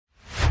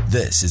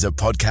This is a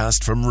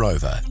podcast from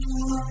Rover.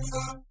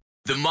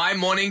 The My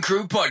Morning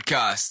Crew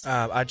podcast.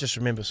 I just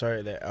remember,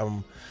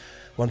 that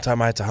one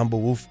time I had to humble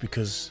Wolf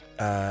because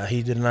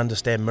he didn't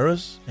understand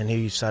mirrors, and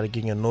he started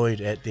getting annoyed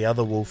at the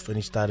other wolf, and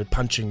he started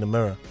punching the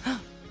mirror.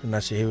 And I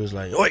said, he was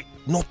like, "Oi,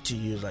 naughty!"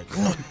 He was like,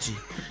 "Naughty!"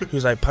 He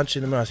was like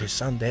punching the mirror. I said,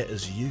 "Son, that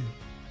is you.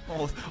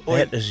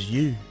 That is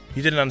you."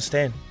 He didn't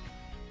understand.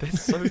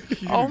 That's so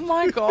cute. Oh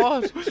my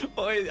God.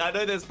 I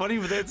know that's funny,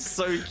 but that's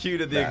so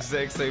cute at the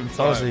exact same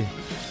time. Honestly,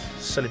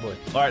 silly boy.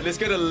 All right, let's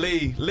go to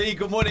Lee. Lee,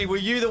 good morning. Were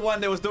you the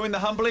one that was doing the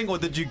humbling, or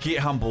did you get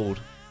humbled?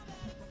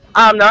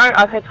 No,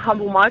 I've had to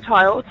humble my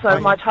child. So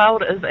my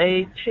child is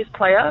a chess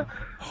player.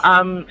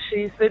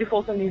 She's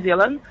 34th in New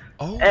Zealand.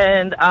 Oh.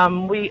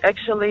 And we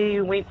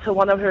actually went to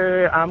one of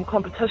her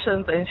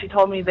competitions, and she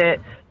told me that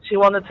she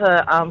wanted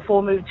to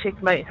 4-move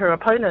checkmate her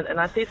opponent. And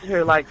I said to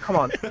her, like, come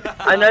on,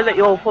 I know that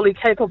you're fully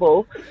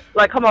capable.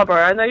 Like, come on, bro,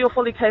 I know you're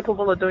fully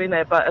capable of doing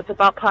that, but it's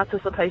about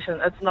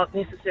participation. It's not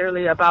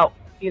necessarily about,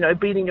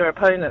 beating your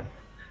opponent.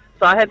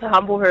 So I had to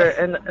humble her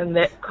in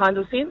that kind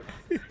of sense.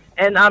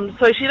 And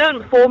so she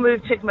didn't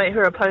 4-move checkmate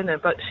her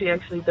opponent, but she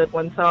actually did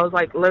win. So I was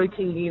like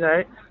low-key,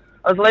 I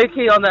was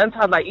low-key on the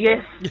inside like,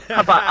 yes,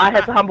 but I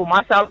had to humble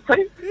myself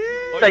too.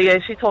 So yeah,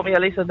 she taught me a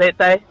lesson that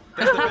day.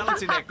 That's the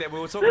balancing act that we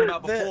were talking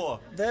about before.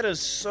 That is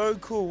so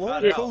cool.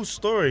 What a cool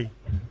story.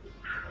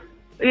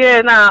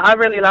 Yeah, I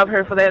really love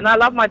her for that. And I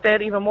love my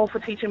dad even more for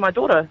teaching my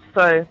daughter.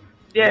 So,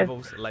 yeah.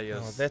 Levels,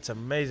 layers. Oh, that's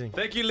amazing.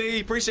 Thank you, Lee.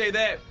 Appreciate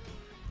that.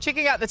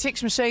 Checking out the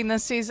text machine,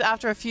 this says,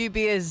 after a few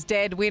beers,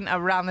 Dad went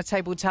around the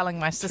table telling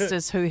my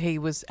sisters how he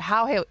was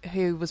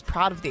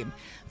proud of them.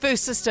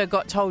 First sister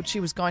got told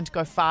she was going to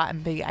go far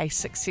and be a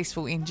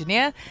successful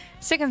engineer.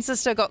 Second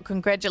sister got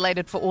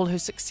congratulated for all her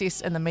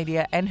success in the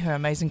media and her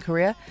amazing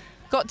career.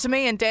 Got to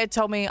me and Dad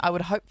told me I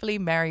would hopefully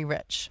marry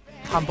rich.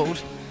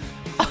 Humbled.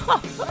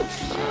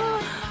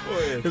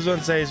 This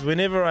one says,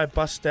 whenever I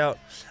bust out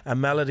a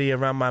melody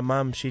around my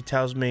mum, she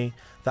tells me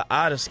the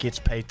artist gets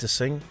paid to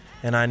sing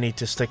and I need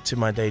to stick to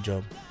my day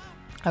job.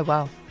 Oh,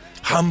 wow.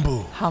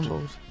 Humbled.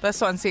 This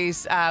one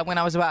says, when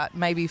I was about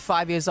maybe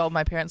 5 years old,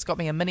 my parents got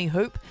me a mini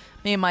hoop.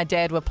 Me and my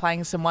dad were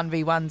playing some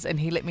 1v1s and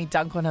he let me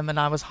dunk on him and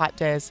I was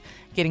hyped as,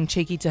 getting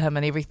cheeky to him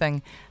and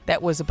everything.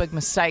 That was a big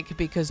mistake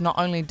because not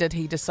only did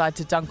he decide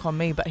to dunk on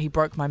me, but he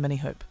broke my mini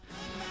hoop.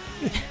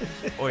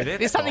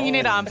 There's something you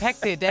need to unpack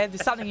there, Dad.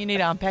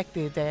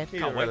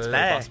 Can't wait to play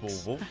basketball,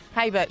 Wolf.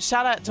 Hey, but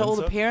shout out to all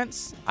the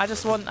parents. I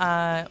just want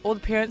all the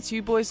parents,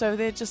 you boys over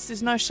there,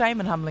 there's no shame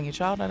in humbling your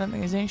child. I don't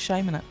think there's any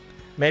shame in it.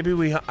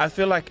 Maybe I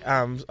feel like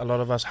a lot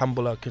of us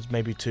humble our kids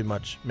maybe too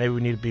much. Maybe we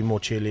need to be more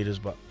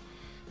cheerleaders, but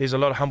there's a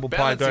lot of humble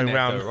pie going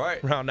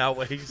round our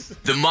ways.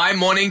 The My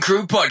Morning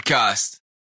Crew podcast.